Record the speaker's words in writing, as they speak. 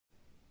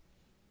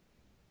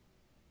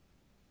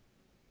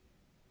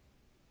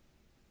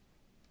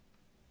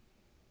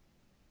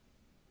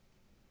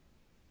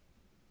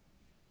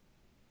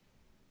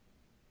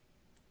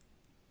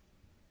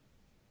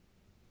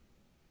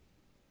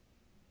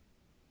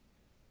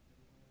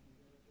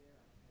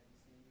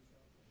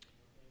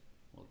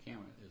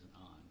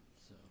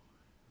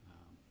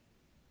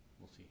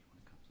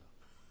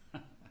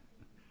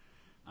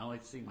I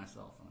like to see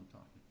myself when I'm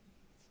talking.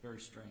 It's very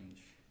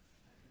strange.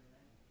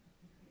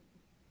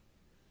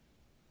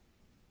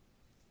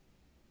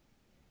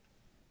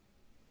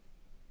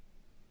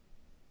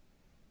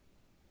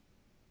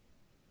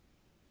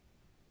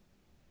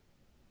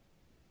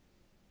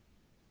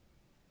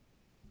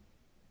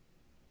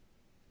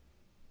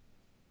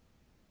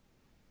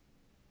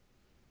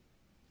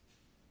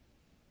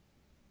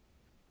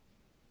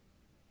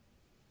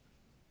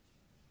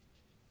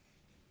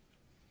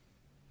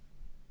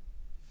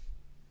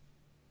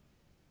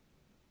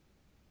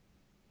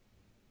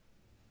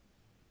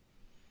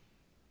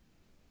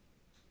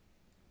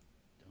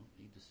 Don't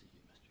need to see you,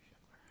 Mr.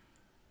 Scheffler.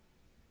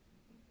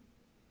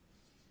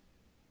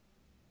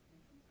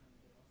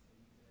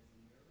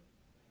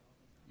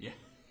 Yeah,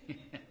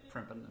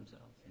 primping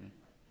themselves. Yeah.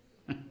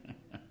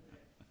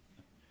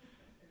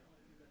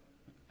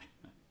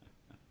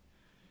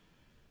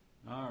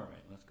 All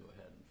right, let's go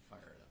ahead and fire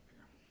it up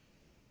here.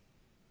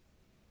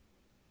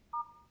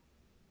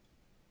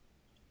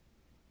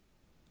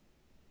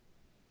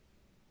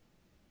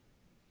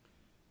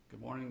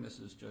 Good morning, this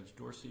is Judge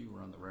Dorsey.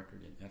 We're on the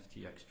record in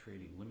FTX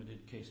Trading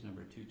Ltd, case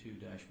number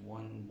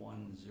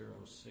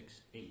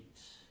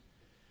 22-11068.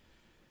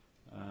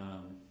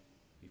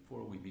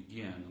 Before we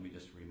begin, let me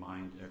just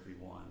remind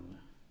everyone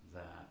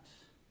that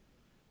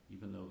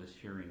even though this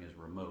hearing is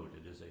remote,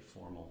 it is a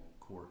formal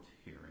court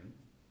hearing.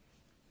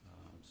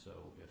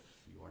 So if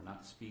you are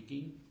not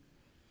speaking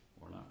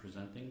or not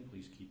presenting,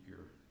 please keep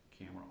your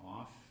camera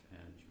off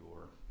and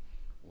your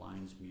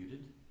lines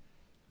muted.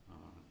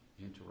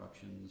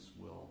 Interruptions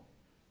will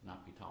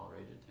not be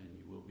tolerated, and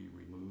you will be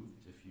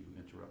removed if you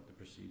interrupt the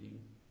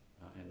proceeding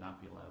and not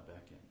be allowed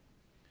back in.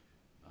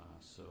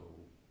 So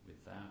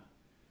with that,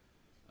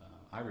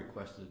 I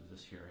requested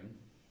this hearing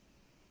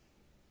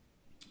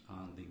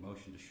on the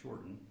motion to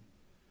shorten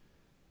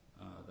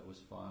that was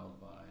filed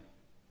by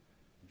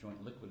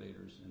joint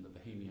liquidators in the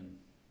Bahamian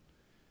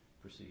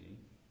proceeding.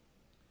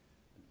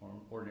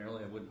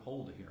 Ordinarily, I wouldn't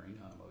hold a hearing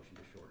on a motion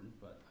to shorten,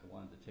 but I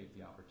wanted to take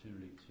the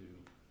opportunity to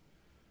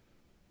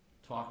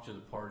talk to the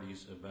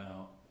parties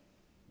about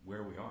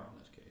where we are in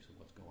this case and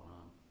what's going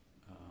on.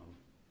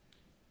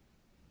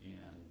 It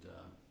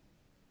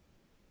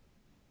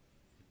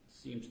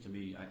seems to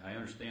me, I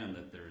understand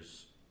that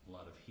there's a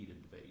lot of heated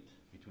debate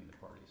between the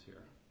parties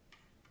here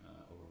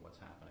over what's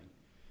happening,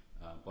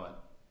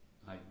 but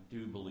I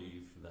do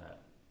believe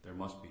that there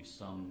must be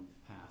some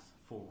path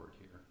forward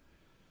here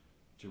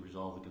to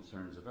resolve the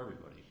concerns of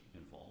everybody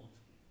involved.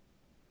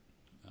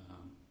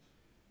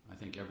 I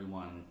think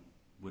everyone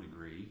would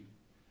agree.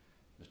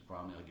 Mr.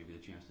 Bromley, I'll give you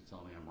the chance to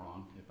tell me I'm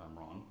wrong if I'm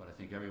wrong, but I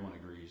think everyone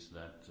agrees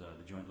that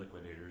the joint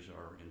liquidators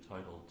are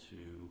entitled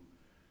to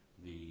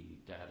the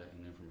data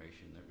and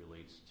information that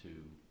relates to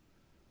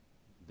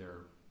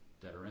their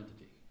debtor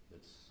entity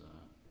that's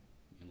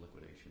in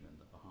liquidation in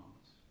the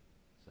Bahamas.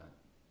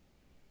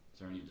 Is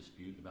there any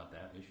dispute about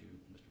that issue,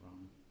 Mr.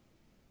 Bromley?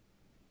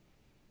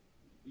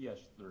 Yes,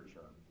 there is,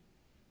 Your Honor.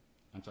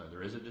 I'm sorry,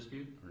 there is a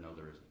dispute, or no,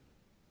 there isn't?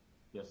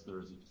 Yes, there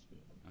is a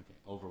dispute. Okay,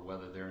 over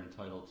whether they're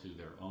entitled to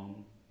their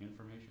own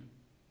information?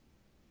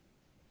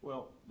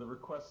 Well, the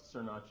requests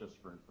are not just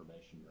for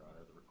information, Your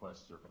Honor. The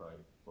requests are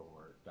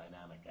for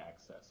dynamic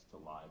access to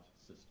live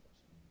systems,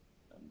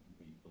 and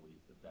we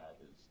believe that that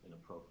is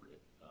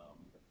inappropriate.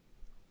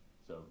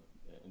 So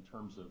in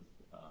terms of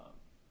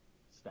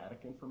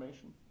static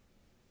information,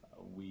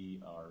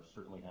 we are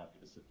certainly happy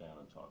to sit down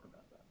and talk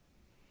about that.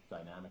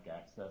 Dynamic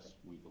access,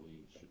 we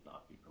believe, should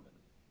not be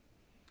permitted.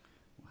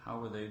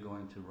 How are they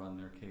going to run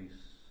their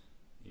case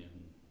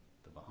in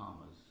the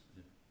Bahamas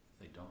if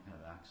they don't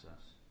have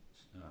access,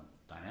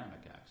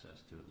 dynamic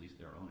access to at least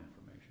their own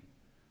information?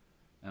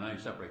 And I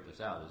separate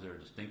this out. Is there a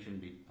distinction?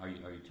 Are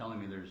you telling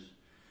me there's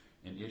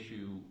an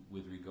issue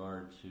with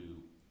regard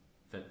to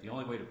that the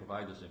only way to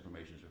provide this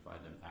information is to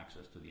provide them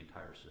access to the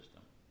entire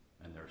system,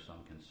 and there's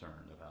some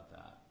concern about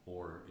that?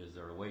 Or is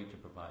there a way to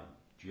provide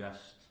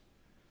just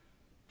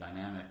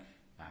dynamic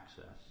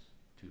access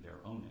to their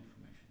own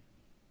information?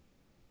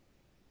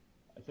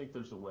 I think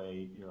there's a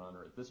way, Your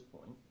Honor, at this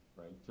point,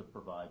 right, to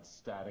provide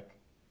static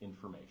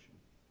information,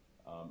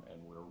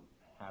 and we're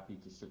happy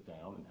to sit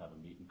down and have a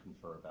meet and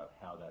confer about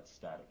how that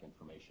static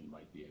information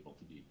might be able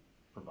to be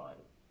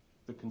provided.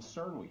 The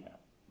concern we have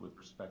with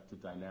respect to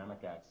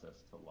dynamic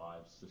access to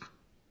live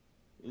systems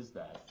is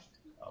that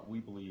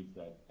we believe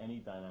that any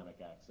dynamic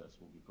access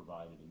will be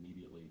provided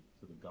immediately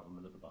to the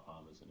government of the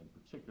Bahamas, and in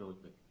particular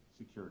the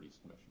Securities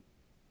Commission.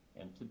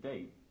 And to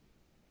date,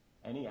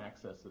 any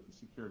access that the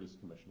Securities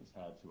Commission has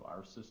had to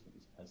our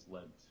systems has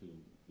led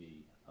to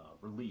the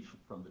relief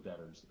from the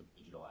debtors of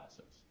digital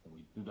assets, and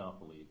we do not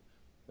believe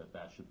that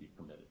that should be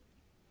permitted.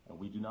 And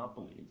we do not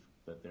believe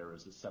that there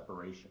is a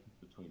separation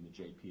between the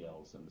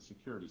JPLs and the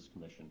Securities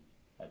Commission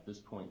at this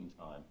point in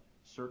time,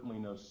 certainly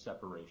no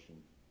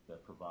separation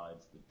that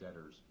provides the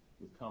debtors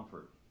with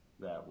comfort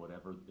that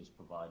whatever is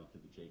provided to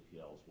the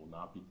JPLs will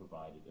not be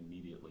provided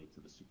immediately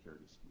to the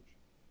Securities Commission.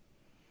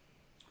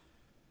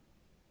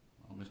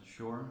 Well, Mr.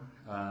 Shore,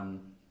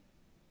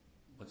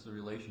 What's the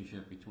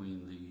relationship between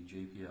the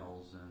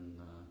JPLs and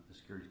the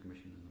Securities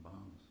Commission in the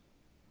Bahamas?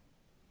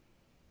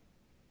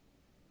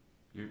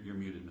 You're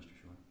muted, Mr.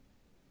 Shore.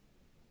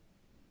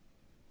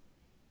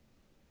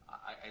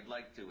 I'd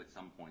like to, at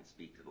some point,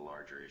 speak to the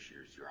larger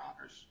issues Your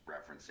Honor's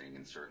referencing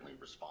and certainly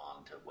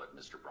respond to what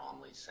Mr.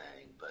 Bromley's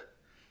saying. But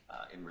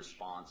in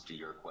response to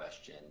your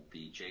question,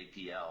 the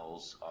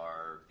JPLs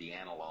are, the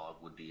analog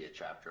would be a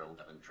Chapter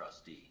 11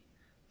 trustee.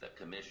 The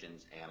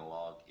Commission's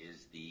analog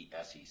is the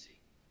SEC.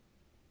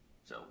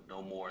 So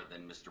no more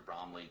than Mr.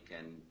 Bromley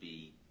can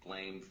be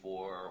blamed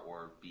for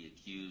or be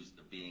accused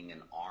of being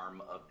an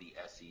arm of the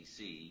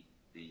SEC,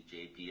 the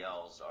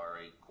JPLs are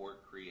a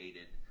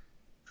court-created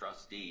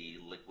trustee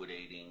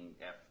liquidating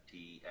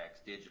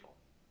FTX Digital.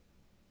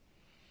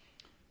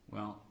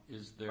 Well,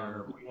 is there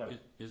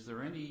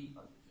any,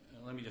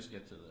 let me just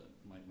get to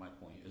my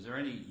point. Is there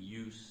any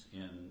use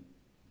in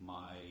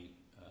my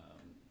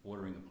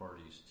ordering the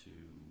parties to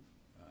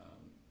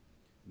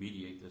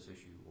mediate this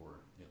issue, or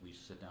at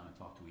least sit down and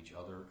talk to each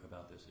other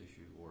about this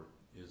issue, or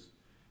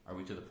are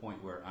we to the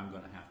point where I'm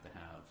going to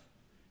have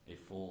a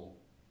full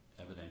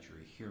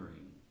evidentiary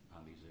hearing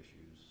on these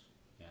issues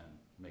and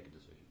make a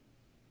decision?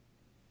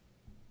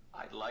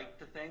 I'd like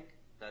to think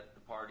that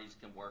the parties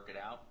can work it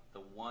out.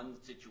 The one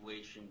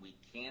situation we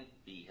can't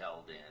be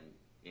held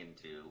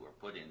into or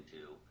put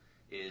into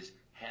is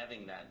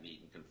having that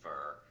meet and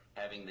confer,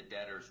 having the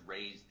debtors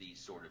raise these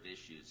sort of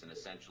issues and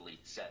essentially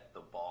set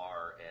the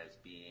bar as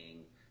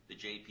being the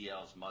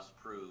JPLs must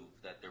prove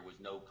that there was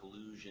no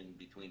collusion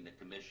between the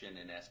Commission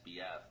and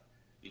SBF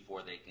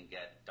before they can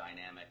get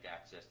dynamic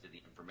access to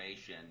the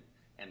information,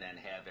 and then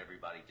have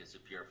everybody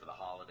disappear for the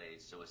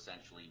holidays, so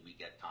essentially we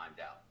get timed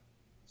out.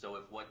 So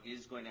if what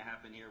is going to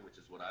happen here, which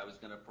is what I was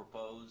going to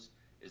propose,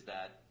 is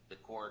that the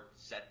court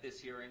set this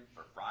hearing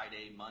for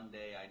Friday,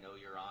 Monday. I know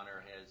Your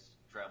Honor has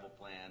travel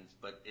plans,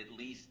 but at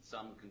least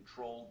some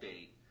control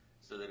date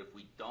so that if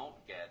we don't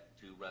get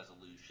to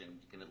resolution,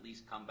 you can at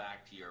least come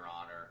back to Your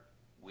Honor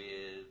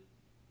with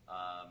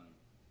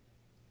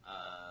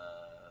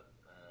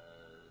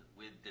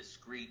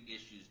discrete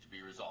issues to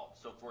be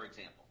resolved. So, for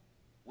example,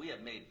 we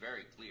have made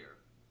very clear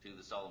to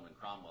the Sullivan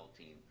Cromwell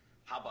team,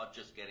 how about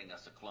just getting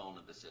us a clone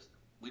of the system?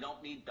 We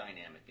don't need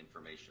dynamic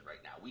information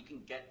right now. We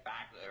can get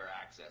back our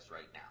access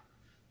right now.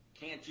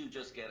 Can't you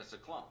just get us a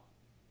clone?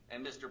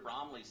 And Mr.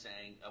 Bromley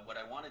saying, what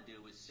I want to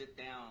do is sit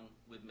down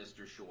with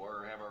Mr.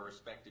 Shore or have our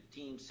respective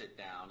teams sit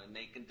down and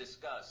they can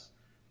discuss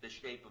the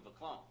shape of a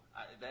clone.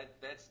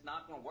 That's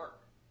not going to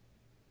work.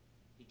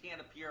 He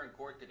can't appear in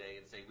court today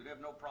and say, we have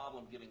no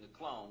problem giving a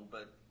clone,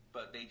 but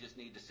they just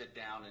need to sit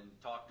down and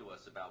talk to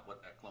us about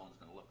what that clone is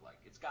going to look like.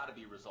 It's got to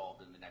be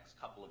resolved in the next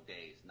couple of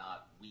days,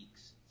 not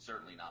weeks,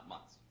 certainly not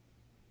months.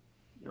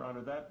 Your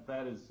Honor,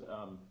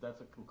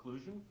 that's a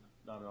conclusion,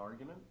 not an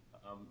argument.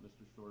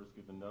 Mr. Shore has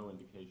given no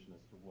indication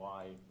as to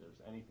why there's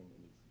anything that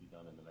needs to be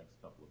done in the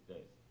next couple of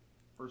days.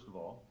 First of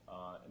all,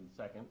 and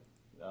second,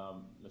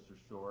 Mr.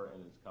 Shore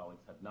and his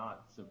colleagues have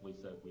not simply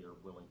said we are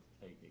willing to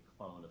take a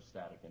clone of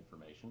static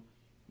information.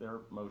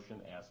 Their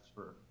motion asks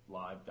for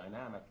live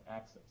dynamic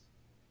access.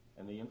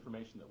 And the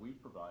information that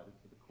we've provided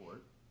to the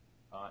court,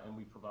 and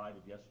we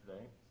provided yesterday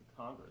to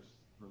Congress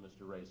through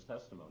Mr. Ray's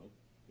testimony,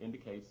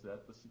 indicates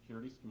that the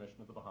Securities Commission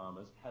of the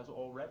Bahamas has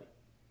already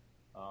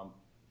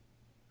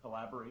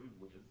collaborated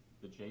with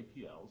the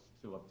JPLs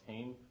to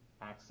obtain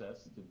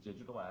access to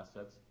digital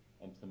assets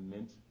and to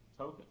mint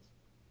tokens.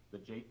 The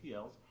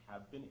JPLs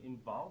have been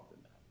involved in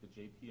that.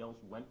 The JPLs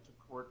went to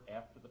court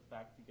after the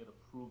fact to get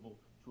approval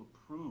to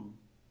approve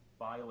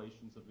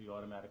violations of the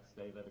automatic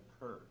stay that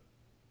occurred.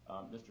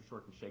 Mr.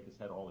 Shore can shake his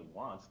head all he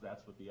wants.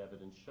 That's what the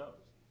evidence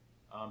shows.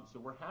 So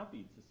we're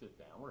happy to sit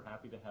down. We're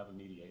happy to have a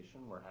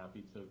mediation. We're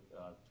happy to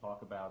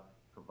talk about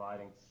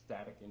providing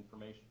static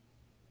information.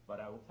 But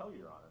I will tell you,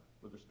 Your Honor,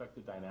 with respect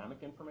to dynamic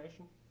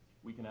information,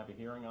 we can have a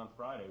hearing on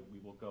Friday. We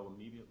will go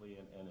immediately,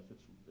 and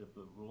if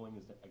the ruling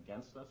is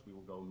against us, we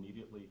will go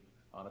immediately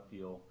on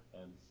appeal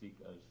and seek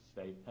a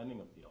stay pending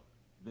appeal.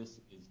 This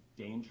is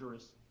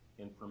dangerous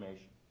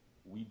information.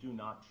 We do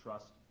not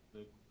trust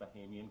the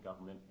Bahamian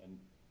government, and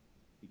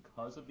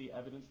because of the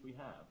evidence we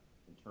have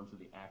in terms of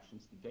the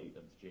actions to date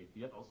of the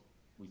JPLs,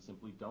 we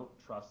simply don't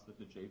trust that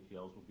the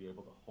JPLs will be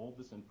able to hold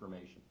this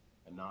information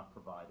and not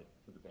provide it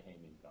to the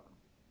Bahamian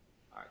government.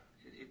 All right.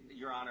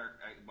 Your Honor,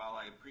 while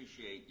I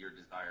appreciate your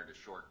desire to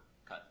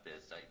shortcut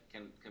this,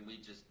 can we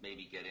just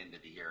maybe get into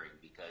the hearing?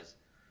 Because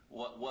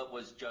what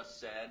was just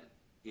said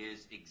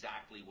is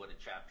exactly what a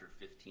Chapter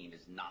 15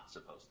 is not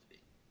supposed to be.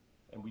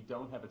 And we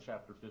don't have a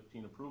Chapter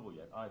 15 approval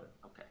yet either.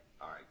 Okay.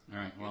 All right. All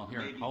right. Well,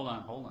 here, hold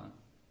on.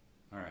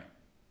 All right.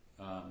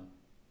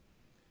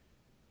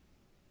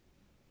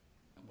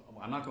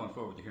 I'm not going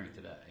forward with the hearing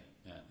today.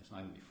 It's not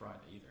going to be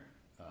Friday either.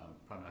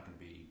 Probably not going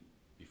to be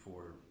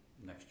before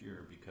next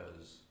year,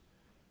 because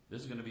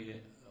this is going to be a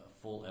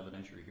full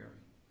evidentiary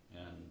hearing.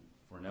 And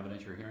for an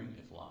evidentiary hearing,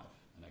 it's live.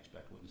 And I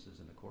expect witnesses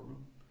in the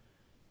courtroom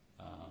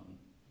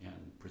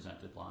and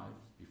presented live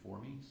before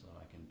me so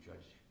I can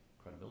judge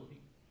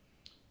credibility.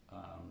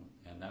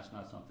 and that's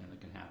not something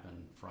that can happen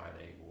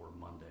Friday or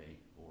Monday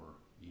or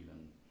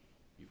even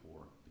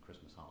before the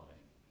Christmas holiday.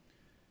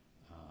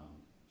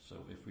 So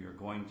if we are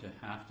going to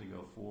have to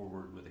go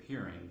forward with a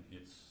hearing,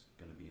 it's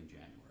going to be in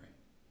January.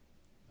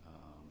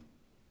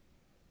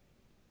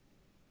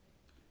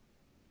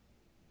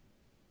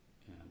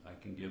 And I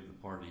can give the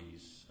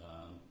parties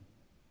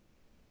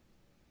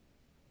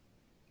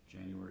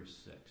January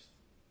 6th,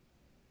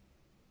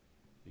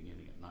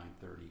 beginning at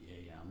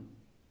 9:30 a.m.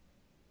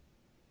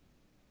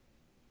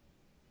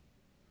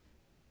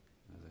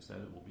 As I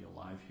said, it will be a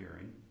live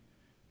hearing.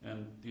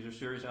 And these are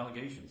serious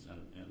allegations,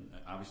 and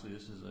obviously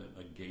this is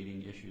a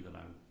gating issue that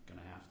I'm going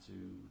to have to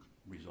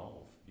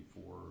resolve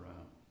before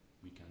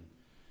we can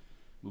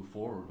move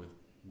forward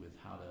with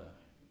how to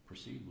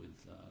proceed with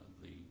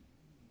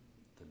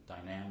the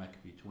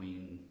dynamic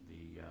between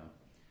the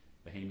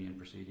Bahamian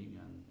proceeding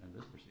and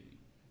this proceeding.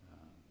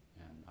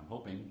 And I'm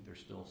hoping there's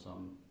still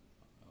some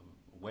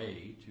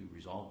way to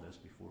resolve this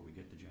before we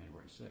get to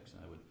January 6th.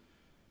 And I would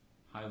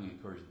highly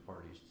encourage the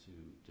parties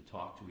to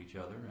talk to each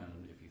other,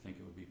 and if you think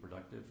it would be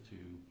productive, to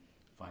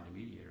find a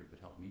mediator who could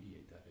help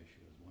mediate that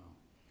issue as well.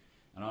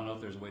 And I don't know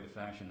if there's a way to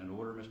fashion an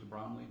order, Mr.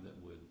 Bromley, that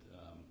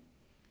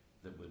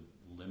would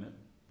limit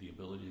the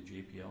ability of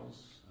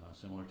JPLs,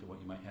 similar to what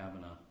you might have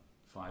in a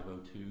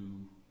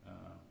 502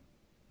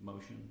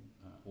 motion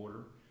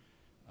order,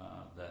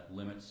 that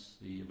limits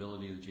the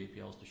ability of the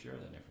JPLs to share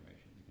that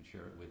information. They can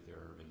share it with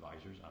their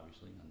advisors,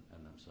 obviously,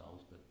 and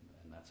themselves,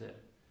 and that's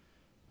it.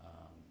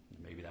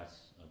 Maybe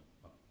that's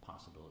a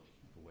possibility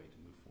of a way to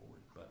move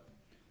forward. But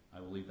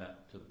I will leave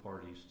that to the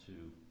parties to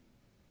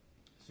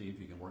see if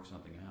you can work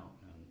something out.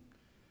 And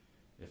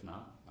if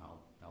not,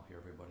 I'll hear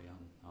everybody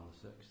on the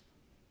 6th.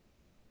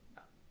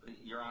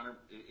 Your Honor,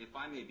 if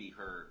I may be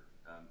heard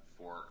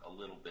for a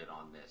little bit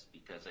on this,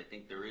 because I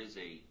think there is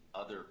a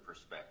other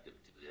perspective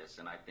to this,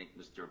 and I think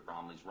Mr.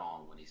 Bromley's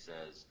wrong when he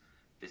says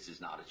this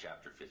is not a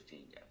Chapter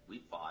 15 yet.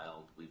 We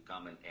filed, we've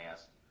come and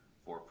asked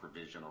for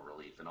provisional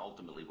relief. And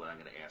ultimately what I'm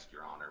going to ask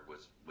Your Honor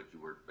was what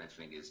you were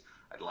mentioning is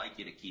I'd like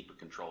you to keep a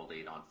control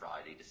date on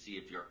Friday to see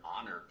if Your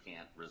Honor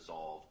can't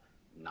resolve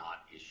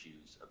not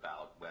issues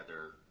about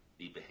whether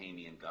the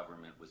Bahamian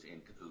government was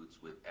in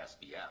cahoots with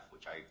SBF,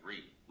 which I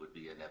agree would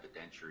be an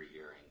evidentiary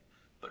hearing,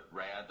 but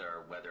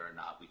rather whether or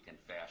not we can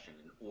fashion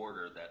an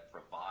order that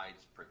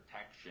provides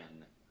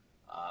protection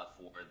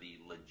for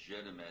the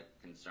legitimate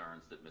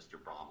concerns that Mr.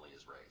 Bromley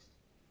has raised.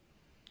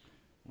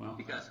 Well,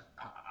 because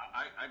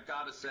I've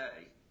got to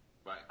say,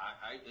 right,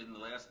 in the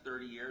last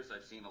 30 years,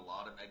 I've seen a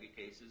lot of mega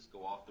cases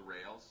go off the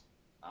rails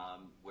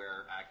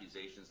where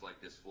accusations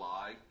like this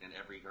fly, and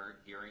every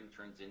hearing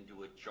turns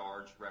into a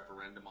charged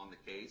referendum on the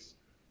case,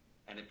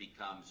 and it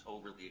becomes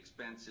overly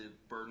expensive,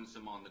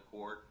 burdensome on the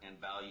court, and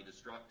value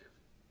destructive.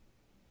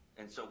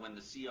 And so when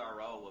the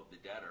CRO of the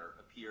debtor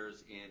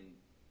appears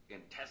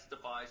and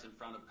testifies in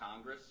front of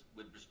Congress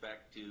with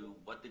respect to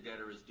what the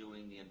debtor is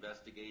doing, the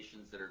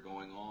investigations that are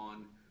going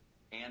on,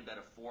 and that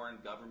a foreign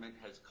government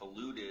has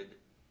colluded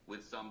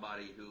with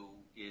somebody who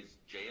is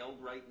jailed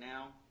right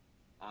now,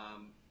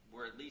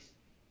 we're at least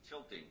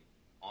tilting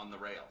on the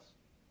rails.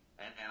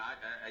 And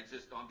I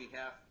just, on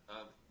behalf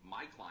of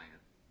my client,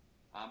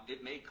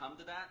 it may come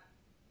to that,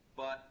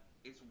 but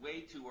it's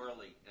way too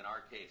early in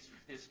our case,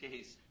 for this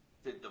case,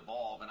 to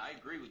devolve. And I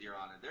agree with Your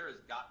Honor. There has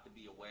got to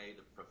be a way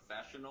the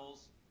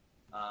professionals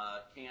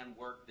can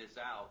work this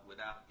out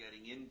without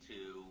getting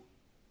into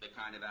the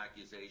kind of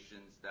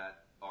accusations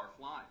that are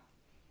flying.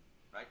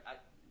 Right?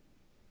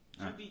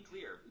 To be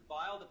clear, we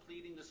filed a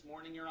pleading this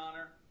morning, Your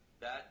Honor,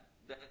 that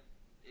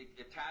it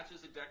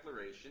attaches a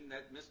declaration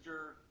that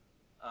Mr.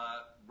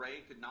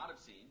 Ray could not have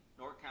seen,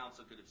 nor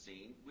counsel could have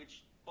seen,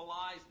 which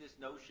belies this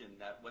notion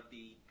that what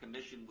the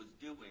commission was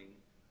doing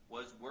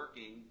was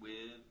working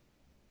with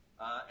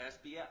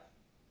SBF.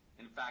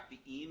 In fact, the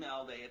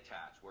email they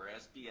attach, where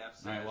SBF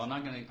says... All right, well, I'm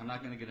not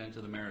going to get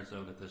into the merits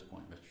of it at this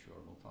point, Mr. Shore.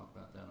 We'll talk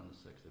about that on the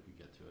 6th if we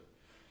get to it.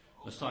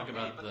 Let's talk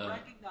about the.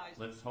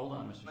 Let's hold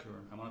on, Mr. Shore.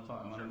 I want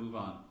to move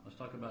on. Let's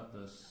talk about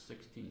the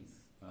 16th.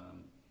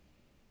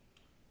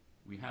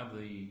 We have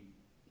the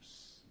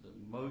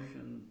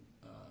motion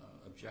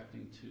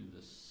objecting to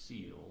the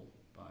seal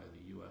by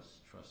the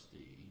U.S.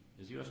 trustee.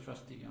 Is U.S.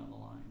 trustee on the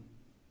line?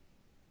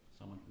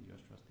 Someone from the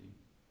U.S. trustee?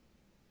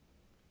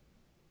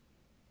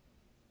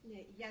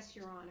 Yes,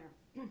 Your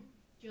Honor.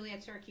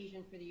 Juliet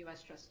Sarkeesian for the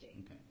U.S. trustee.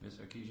 Okay, Ms.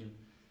 Sarkeesian.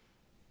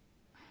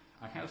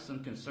 I have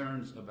some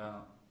concerns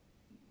about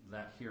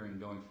that hearing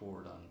going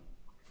forward on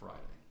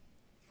Friday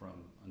from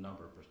a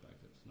number of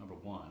perspectives. Number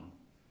one,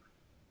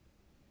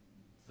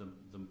 the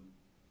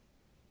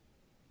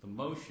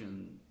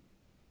motion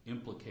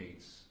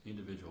implicates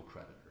individual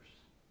creditors,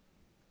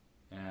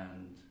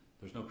 and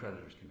there's no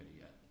creditors committee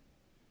yet.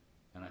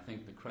 And I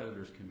think the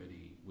creditors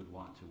committee would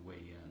want to weigh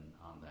in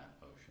on that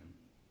motion.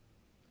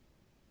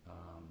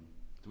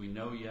 Do we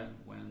know yet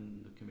when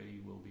the committee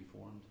will be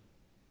formed?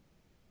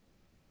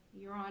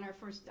 Your Honor,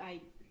 first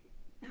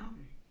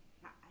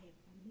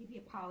maybe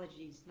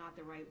apologies, not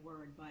the right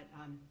word, but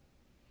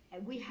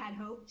And we had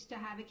hoped to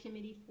have a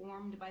committee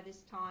formed by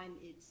this time.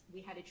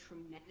 We had a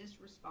tremendous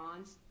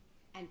response,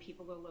 and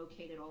people are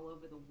located all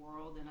over the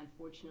world, and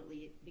unfortunately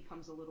it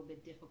becomes a little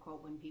bit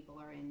difficult when people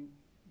are in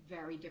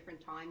very different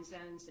time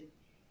zones,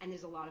 and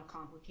there's a lot of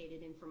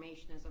complicated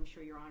information, as I'm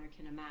sure Your Honor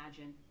can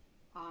imagine.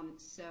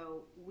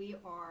 So we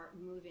are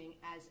moving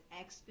as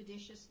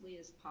expeditiously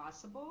as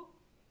possible,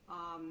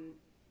 and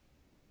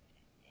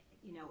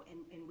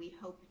we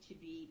hope to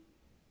be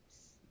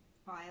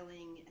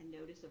filing a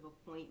notice of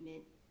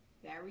appointment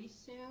very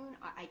soon.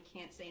 I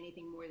can't say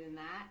anything more than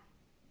that,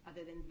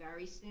 other than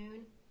very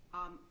soon.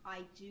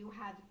 I do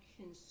have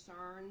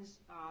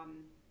concerns.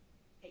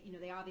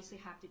 They obviously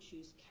have to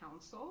choose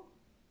counsel,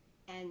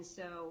 and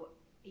so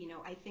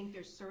I think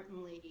there's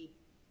certainly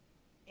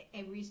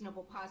a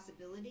reasonable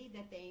possibility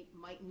that they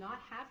might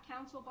not have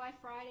counsel by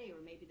Friday,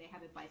 or maybe they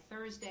have it by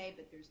Thursday,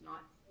 but there's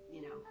not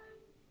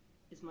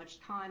as much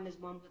time as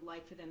one would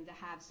like for them to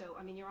have. So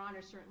Your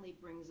Honor certainly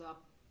brings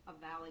up a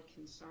valid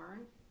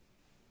concern.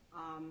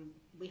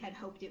 We had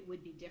hoped it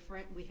would be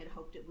different. We had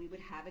hoped that we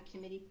would have a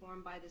committee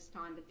formed by this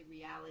time, but the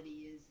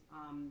reality is,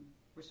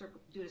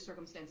 due to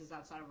circumstances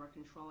outside of our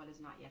control, it has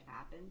not yet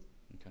happened.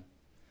 Okay.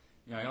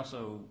 Yeah,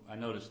 I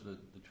noticed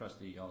that the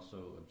trustee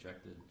also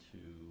objected to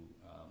the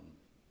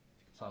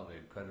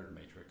consolidated creditor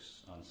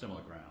matrix on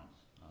similar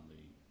grounds, on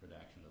the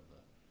redaction of the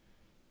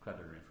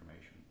creditor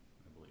information,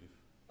 I believe.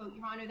 Oh,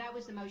 Your Honor, that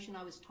was the motion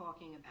I was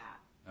talking about.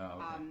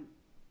 Oh,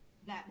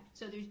 okay.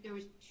 So there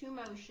was two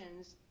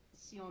motions,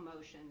 seal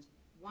motions.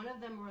 One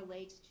of them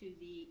relates to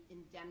the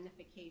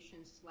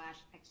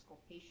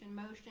indemnification/exculpation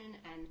motion,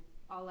 and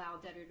I'll allow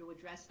debtor to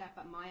address that.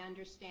 But my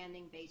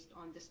understanding, based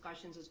on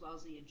discussions as well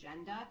as the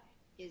agenda,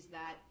 is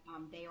that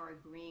they are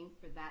agreeing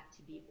for that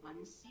to be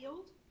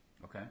unsealed.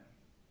 Okay.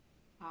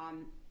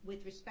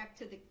 With respect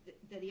to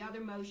the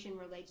other motion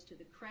relates to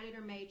the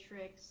creditor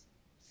matrix,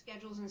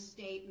 schedules and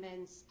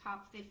statements,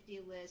 top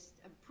 50 list,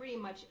 pretty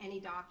much any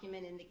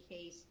document in the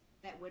case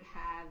that would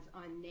have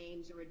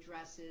names or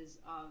addresses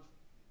of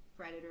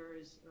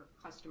creditors or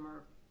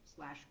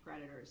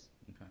customer/creditors.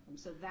 Okay.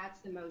 So that's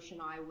the motion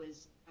I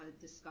was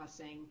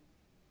discussing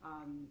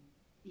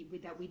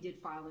that we did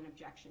file an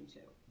objection to.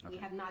 Okay.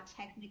 We have not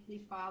technically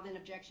filed an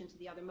objection to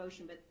the other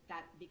motion, but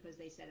that because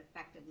they said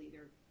effectively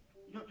I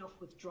don't know if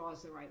withdraw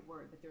is the right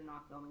word, but they're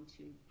not going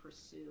to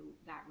pursue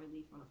that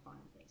relief on a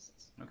final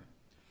basis. Okay.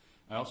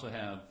 I also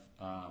have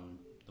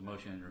the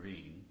motion to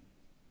intervene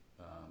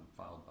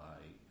filed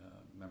by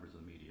members of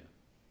the media.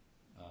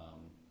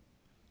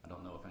 I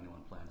don't know if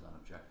anyone plans on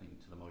objecting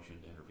to the motion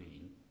to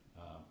intervene,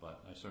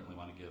 but I certainly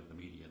want to give the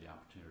media the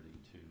opportunity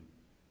to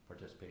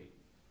participate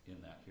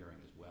in that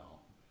hearing as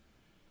well.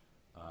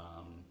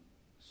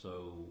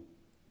 So,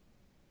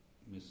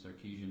 Ms.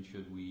 Sarkeesian,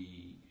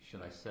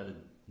 should I set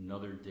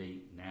another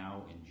date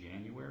now in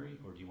January,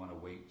 or do you want to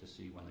wait to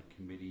see when the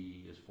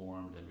committee is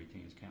formed and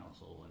retains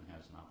counsel and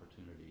has an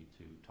opportunity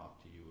to talk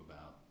to you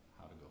about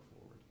how to go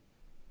forward?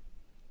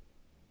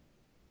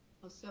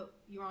 Well, so,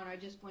 Your Honor, I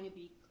just want to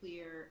be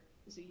clear.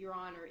 So Your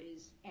Honor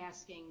is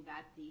asking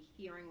that the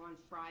hearing on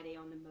Friday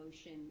on the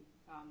motion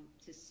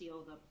to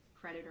seal the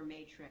creditor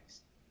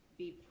matrix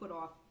be put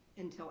off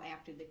until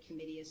after the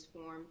committee is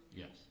formed?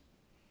 Yes.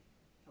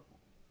 Okay.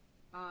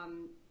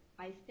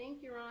 I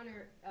think, Your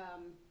Honor,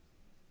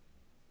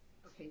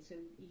 okay, so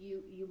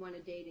you want a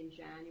date in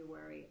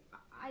January.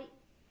 I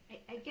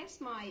guess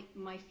my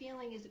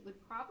feeling is it would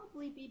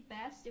probably be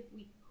best if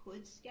we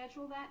could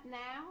schedule that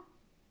now.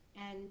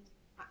 And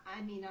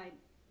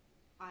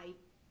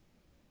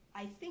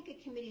I think a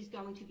committee is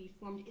going to be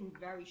formed in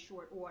very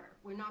short order.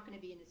 We're not going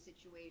to be in a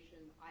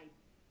situation, I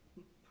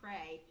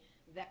pray,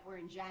 that we're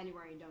in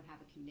January and don't have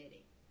a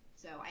committee.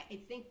 So I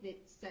think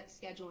that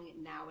scheduling it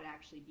now would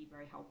actually be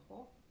very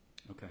helpful.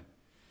 Okay.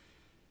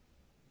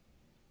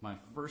 My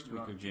first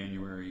week of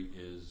January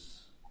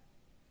is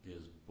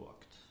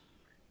booked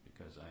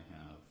because I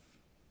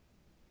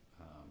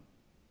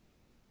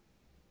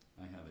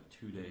have a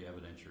 2-day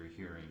evidentiary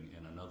hearing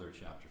in another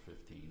Chapter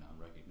 15 on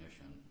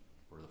recognition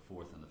for the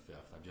 4th and the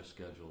 5th. I've just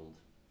scheduled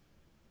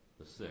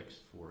the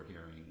 6th for a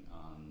hearing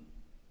on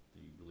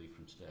the relief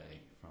from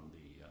stay from the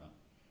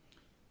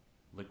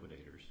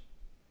liquidators.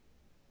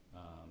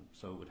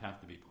 So it would have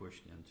to be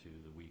pushed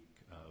into the week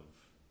of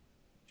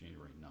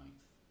January 9th.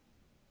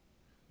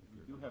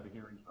 We do have a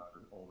hearing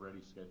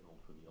already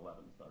scheduled for the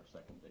 11th, our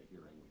second day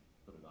hearing. We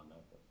put it on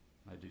that day.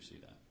 I do see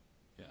that.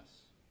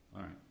 Yes.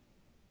 All right.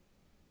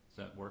 Does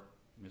that work,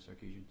 Ms.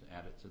 Sarkeesian, to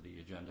add it to the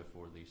agenda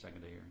for the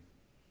second day hearing?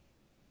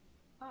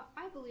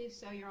 I believe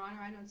so, Your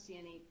Honor. I don't see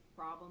any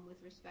problem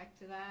with respect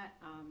to that.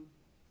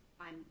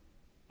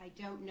 I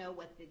don't know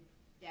what the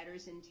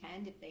debtors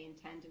intend, if they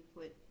intend to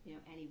put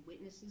any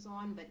witnesses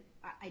on, but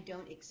I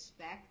don't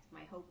expect.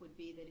 My hope would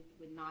be that it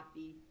would not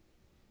be,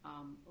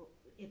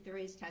 if there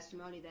is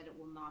testimony, that it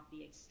will not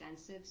be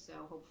extensive.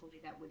 So hopefully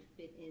that would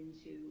fit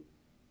into.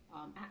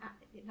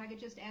 If I could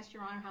just ask,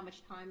 Your Honor, how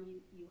much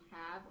time you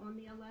have on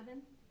the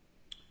 11th?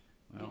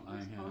 Well, I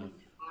have. Only an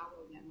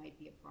hour, that might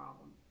be a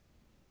problem.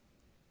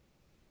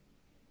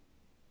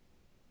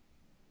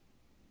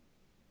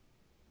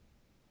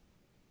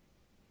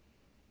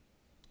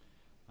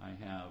 I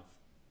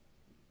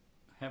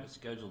have it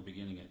scheduled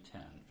beginning at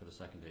 10 for the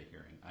second day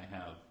hearing. I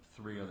have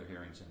 3 other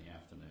hearings in the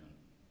afternoon.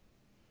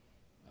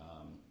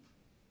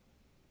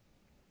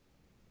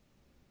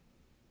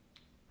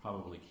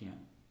 Probably can't.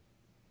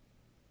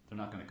 They're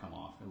not going to come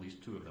off. At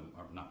least 2 of them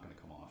are not going to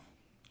come off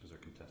because they're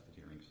contested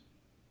hearings.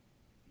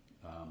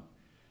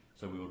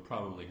 So we would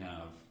probably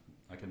have,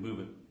 I could move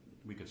it,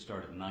 we could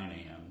start at 9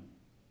 a.m.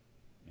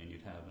 and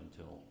you'd have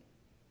until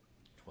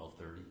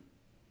 12:30.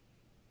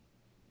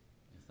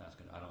 If that's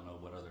going to, I don't know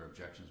what other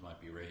objections might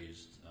be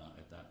raised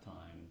at that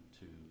time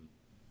to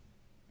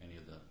any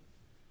of the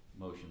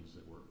motions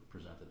that were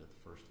presented at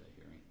the first day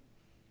hearing.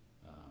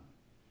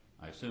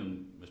 I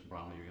assume, Mr.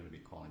 Bromley, you're going to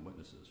be calling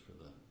witnesses for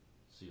the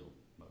sealed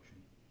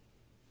motion.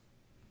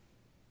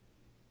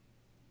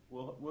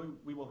 Well,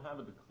 we will have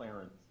a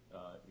declarant,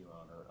 Your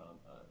Honor,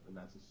 and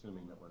that's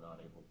assuming that we're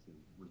not able to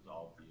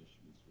resolve the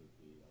issues with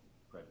the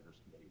creditors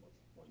committee once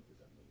appointed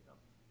and the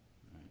district.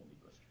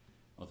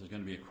 Well, if there's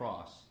going to be a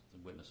cross,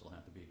 the witness will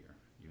have to be here,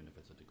 even if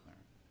it's a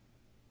declarant.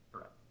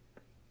 Correct.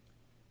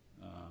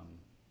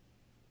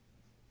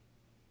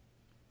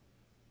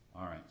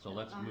 All right, so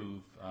let's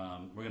move.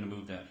 We're going to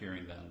move that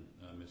hearing then,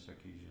 Ms.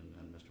 Sarkeesian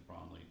and Mr.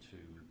 Bromley, to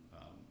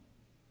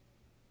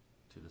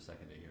the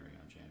second day hearing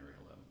on January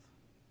 11th.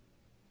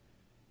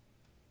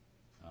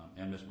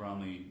 And Ms.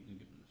 Bromley,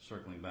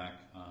 circling back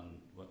on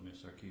what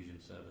Ms. Sarkeesian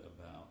said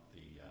about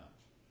the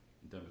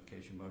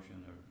indemnification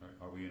motion,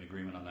 are we in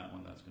agreement on that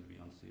one? That's going to be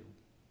unsealed?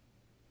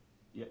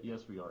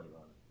 Yes, we are, Your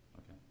Honor.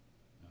 Okay.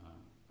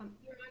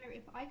 Your Honor,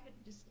 if I could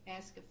just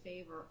ask a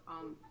favor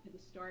for the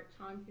start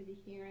time for the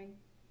hearing.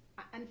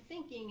 I'm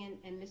thinking,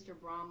 and Mr.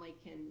 Bromley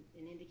can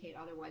indicate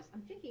otherwise,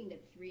 I'm thinking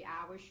that 3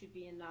 hours should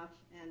be enough,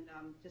 and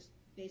just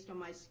based on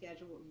my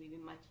schedule, it would be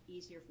much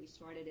easier if we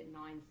started at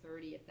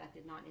 9:30 if that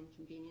did not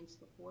inconvenience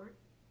the court.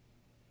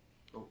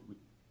 Oh,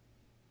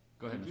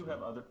 Go ahead. We do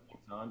have other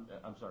things on.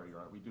 I'm sorry, Your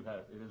Honor. We do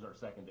have. It is our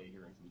second day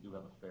hearing, so we do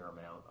have a fair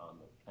amount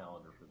on the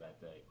calendar for that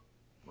day.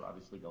 We're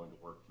obviously going to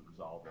work to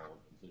resolve all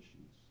of these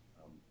issues,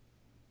 and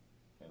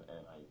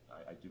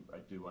I do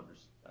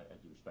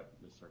respect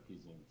Ms.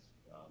 Sarkeesian's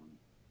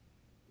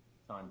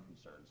time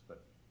concerns,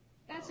 but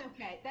That's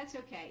okay. That's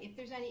okay. If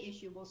there's any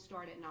issue, we'll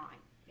start at 9.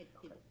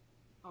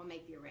 I'll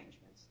make the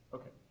arrangements.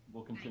 Okay.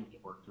 We'll continue to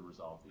work to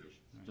resolve the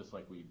issues, just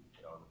like we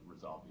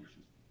resolved the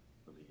issues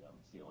for the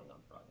sealing on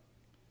Friday.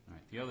 All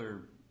right. The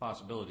other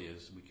possibility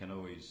is we can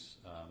always,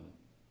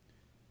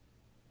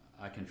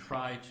 I can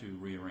try to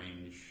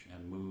rearrange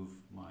and move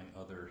my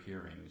other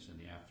hearings in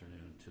the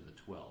afternoon to the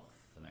 12th,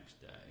 the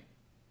next day.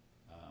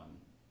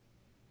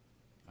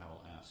 I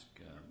will ask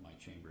my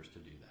chambers to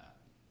do that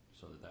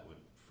so that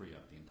would free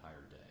up the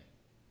entire day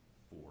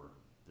for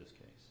this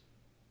case.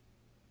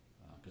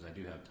 Because I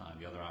do have time.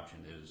 The other option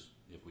is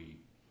if we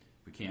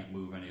can't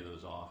move any of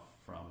those off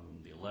from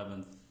the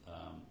 11th,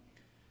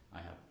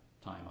 I have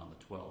time on the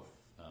 12th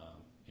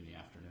in the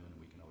afternoon, and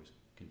we can always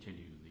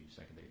continue the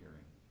second day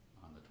hearing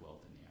on the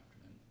 12th in the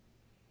afternoon.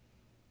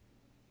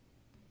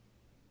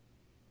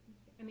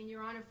 I mean,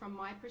 Your Honor, from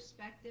my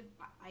perspective,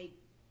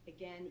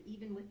 again,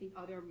 even with the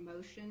other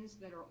motions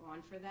that are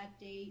on for that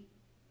date,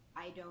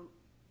 I don't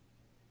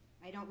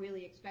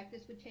really expect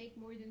this would take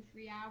more than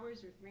 3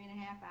 hours or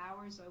 3.5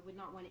 hours. So I would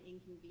not want to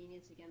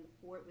inconvenience, again,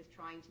 the court with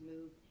trying to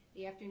move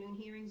the afternoon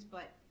hearings.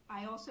 But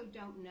I also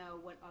don't know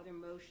what other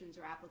motions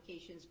or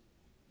applications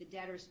the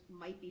debtors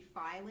might be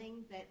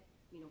filing that,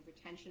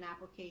 retention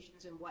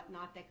applications and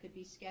whatnot that could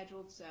be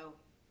scheduled. So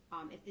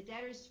if the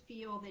debtors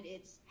feel that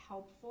it's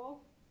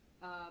helpful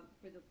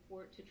for the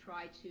court to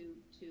try to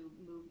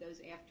move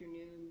those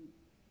afternoon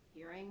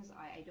hearings,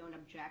 I don't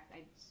object.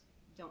 I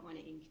don't want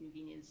to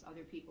inconvenience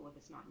other people if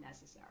it's not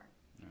necessary.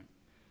 All right.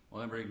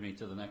 Well, that brings me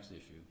to the next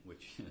issue,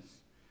 which is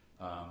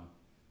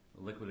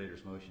the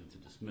liquidator's motion to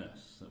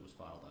dismiss that was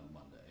filed on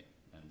Monday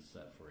and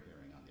set for a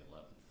hearing on the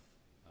 11th,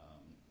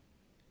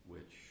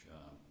 which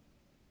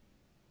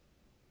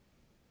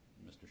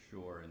Mr.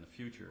 Shore, in the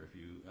future, if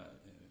you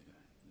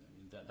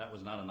that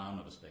was not an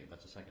omnibus date.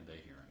 That's a second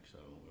day hearing, so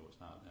it was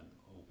not an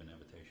open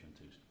invitation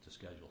to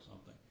schedule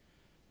something.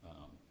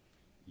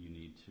 You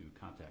need to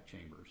contact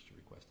chambers to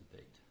request a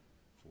date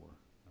for,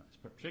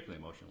 particularly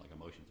a motion like a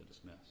motion to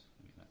dismiss.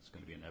 I mean, that's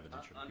going to be an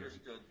evidentiary hearing.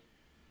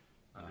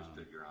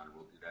 Understood, Your Honor.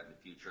 We'll do that in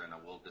the future, and I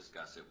will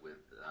discuss it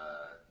with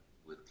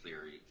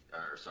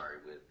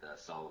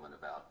Sullivan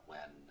about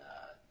when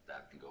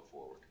that can go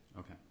forward.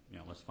 Okay.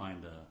 Yeah, let's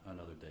find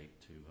another date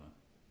to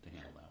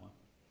handle that one.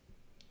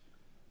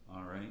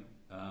 All right.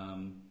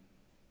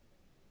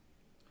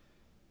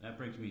 That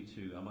brings me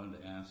to, I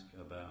wanted to ask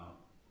about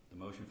the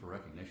motion for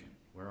recognition.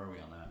 Where are we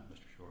on that,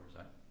 Mr. Shore?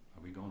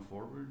 Are we going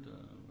forward?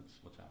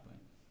 What's happening?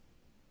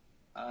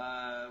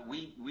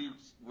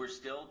 We're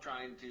still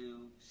trying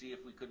to see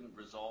if we couldn't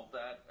resolve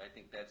that. I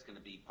think that's going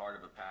to be part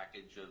of a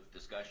package of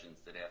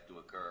discussions that have to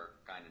occur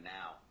kind of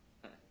now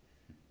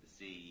to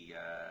see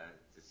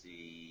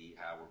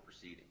how we're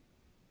proceeding.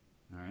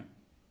 All right.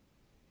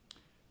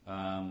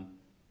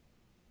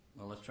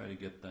 Well, let's try to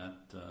get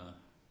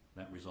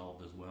that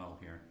resolved as well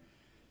here.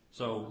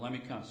 So let me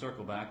kind of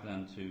circle back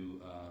then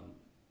to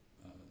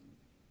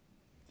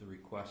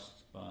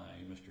request by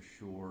Mr.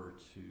 Shore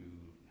to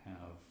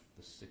have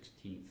the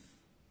 16th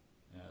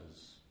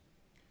as,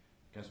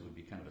 I guess it would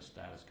be kind of a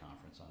status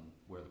conference on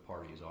where the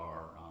parties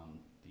are on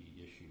the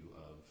issue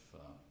of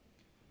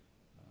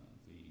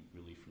the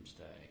relief from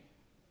stay.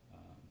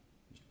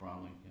 Mr.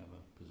 Bromley, you have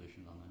a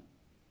position on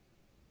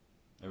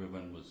that?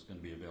 Everyone was going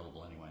to be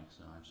available anyway,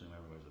 so I assume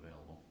everybody's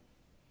available.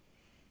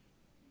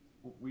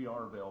 We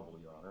are available,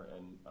 Your Honor,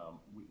 and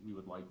we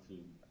would like to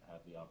have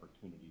the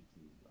opportunity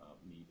to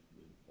meet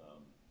with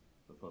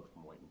the folks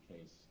from White &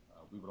 Case.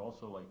 We would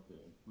also like to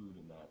include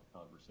in that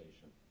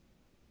conversation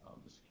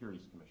the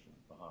Securities Commission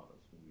of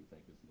Bahamas, who we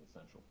think is an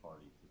essential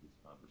party to these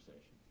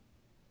conversations.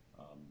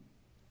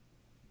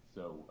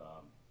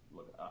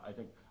 Look, I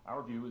think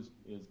our view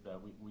is that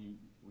we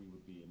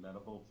would be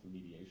amenable to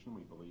mediation.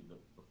 We believe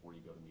that before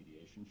you go to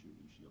mediation,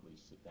 you should at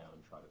least sit down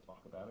and try to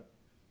talk about it.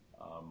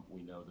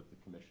 We know that the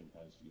Commission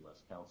has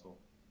U.S. counsel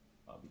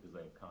because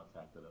they have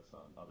contacted us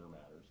on other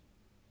matters.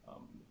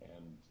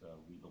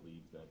 We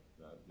believe that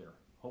they're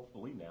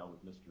hopefully now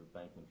with Mr.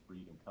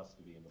 Bankman-Fried in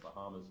custody in the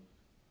Bahamas,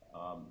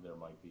 there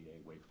might be a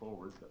way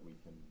forward that we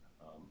can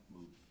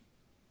move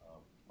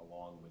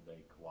along with a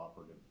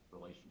cooperative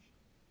relationship.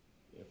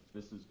 If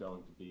this is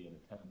going to be an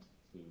attempt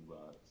to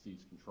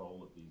seize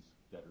control of these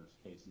debtors'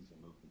 cases and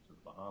move them to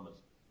the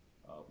Bahamas,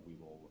 we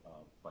will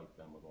fight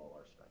them with all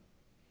our strength.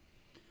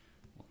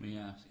 Let me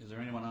ask, is there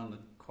anyone on the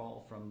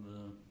call from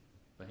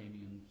the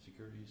Bahamian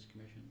Securities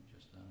Commission,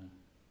 just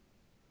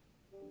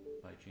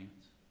by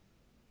chance?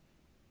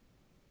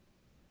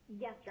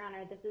 Yes, Your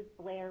Honor. This is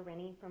Blair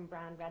Rennie from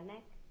Brown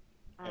Redneck.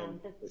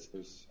 This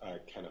is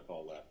Kenneth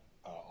Olet,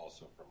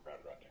 also from Brown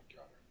Redneck,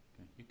 Your Honor.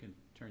 Okay. You can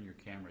turn your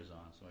cameras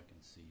on so I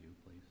can see you,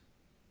 please.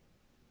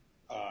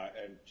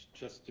 And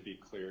just to be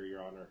clear,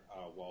 Your Honor,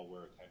 while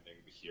we're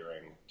attending the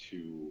hearing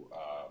to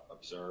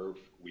observe,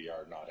 we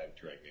are not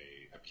entering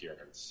an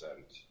appearance,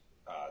 and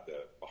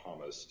the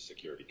Bahamas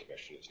Security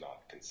Commission is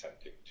not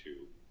consenting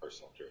to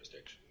personal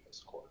jurisdiction in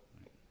this court.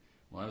 Right.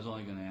 Well, I was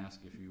only going to ask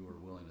if you were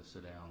willing to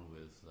sit down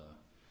with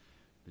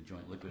the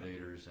joint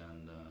liquidators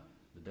and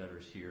the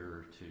debtors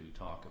here to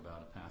talk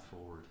about a path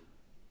forward.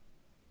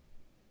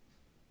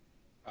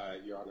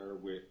 Your Honor,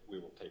 we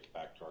will take it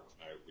back to our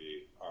client.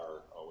 We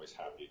are always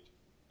happy to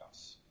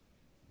discuss.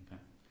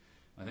 Okay.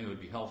 I think it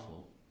would be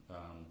helpful.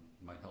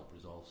 Might help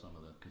resolve some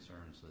of the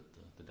concerns that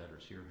the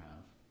debtors here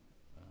have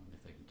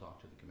if they can talk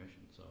to the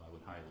Commission. So I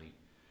would highly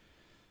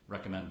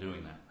recommend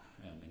doing that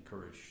and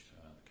encourage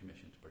the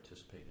Commission to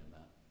participate in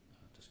that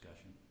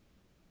discussion.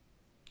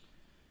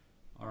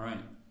 All right.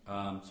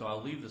 So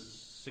I'll leave the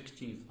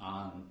 16th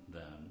on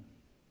then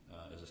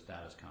as a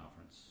status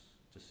conference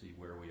to see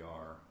where we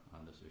are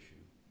on this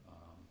issue,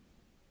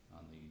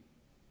 on the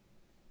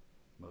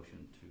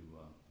motion to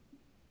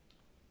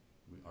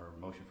our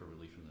motion for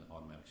relief from the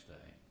automatic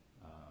stay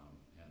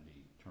and the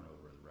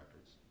turnover of the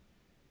records,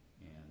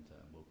 and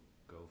we'll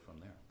go from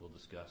there. We'll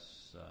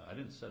discuss. I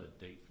didn't set a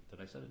date. Did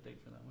I set a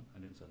date for that one? I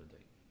didn't set a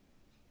date.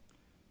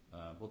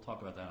 We'll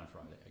talk about that on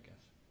Friday, I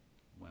guess,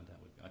 when that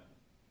would be.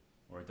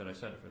 Or did I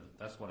set it for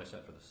that's what I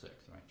set for the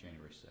 6th, right?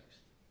 January 6th.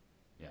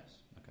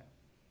 Yes, okay.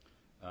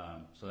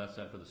 So that's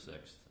set for the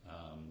 6th.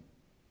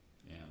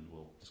 And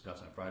we'll discuss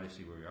on Friday,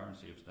 see where we are, and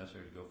see if it's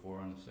necessary to go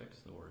forward on the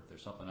 6th, or if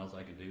there's something else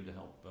I can do to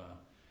help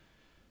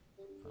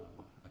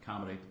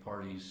accommodate the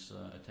parties'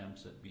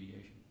 attempts at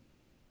mediation.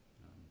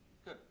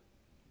 Good.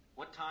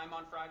 What time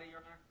on Friday, Your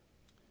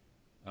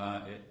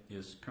Honor? It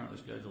is currently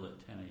scheduled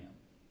at 10 a.m.,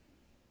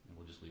 and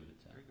we'll just leave it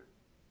at 10. Very good.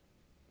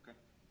 Okay.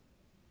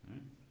 All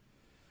right.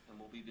 And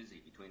we'll be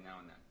busy between now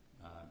and then.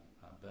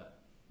 I bet.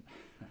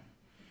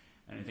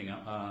 Anything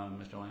else?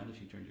 Mr. Landis,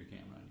 you turned your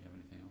camera on. Do you have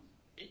anything else?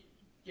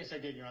 Yes, I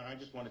did, Your Honor. I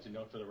just wanted to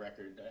note for the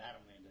record that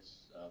Adam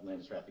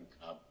Landis Rapping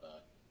Cobb,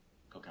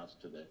 co-counsel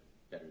to the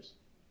debtors,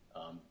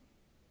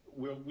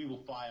 we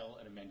will file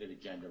an amended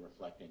agenda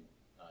reflecting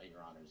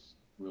Your Honor's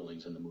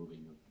rulings and the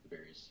moving of the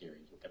various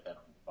hearings. We'll get that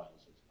on the file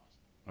as soon as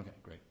possible. Okay,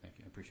 great. Thank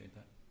you. I appreciate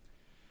that.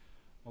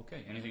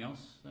 Okay, anything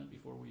else then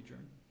before we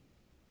adjourn?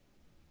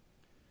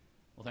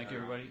 Well, thank you,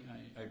 everybody.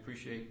 I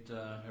appreciate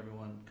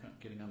everyone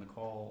getting on the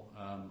call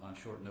on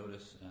short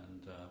notice,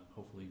 and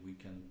hopefully we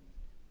can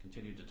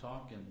continue to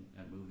talk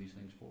and move these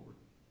things forward.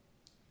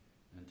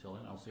 Until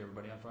then, I'll see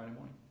everybody on Friday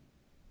morning.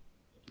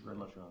 Thank you very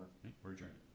much, Your Honor. Okay, we're adjourned.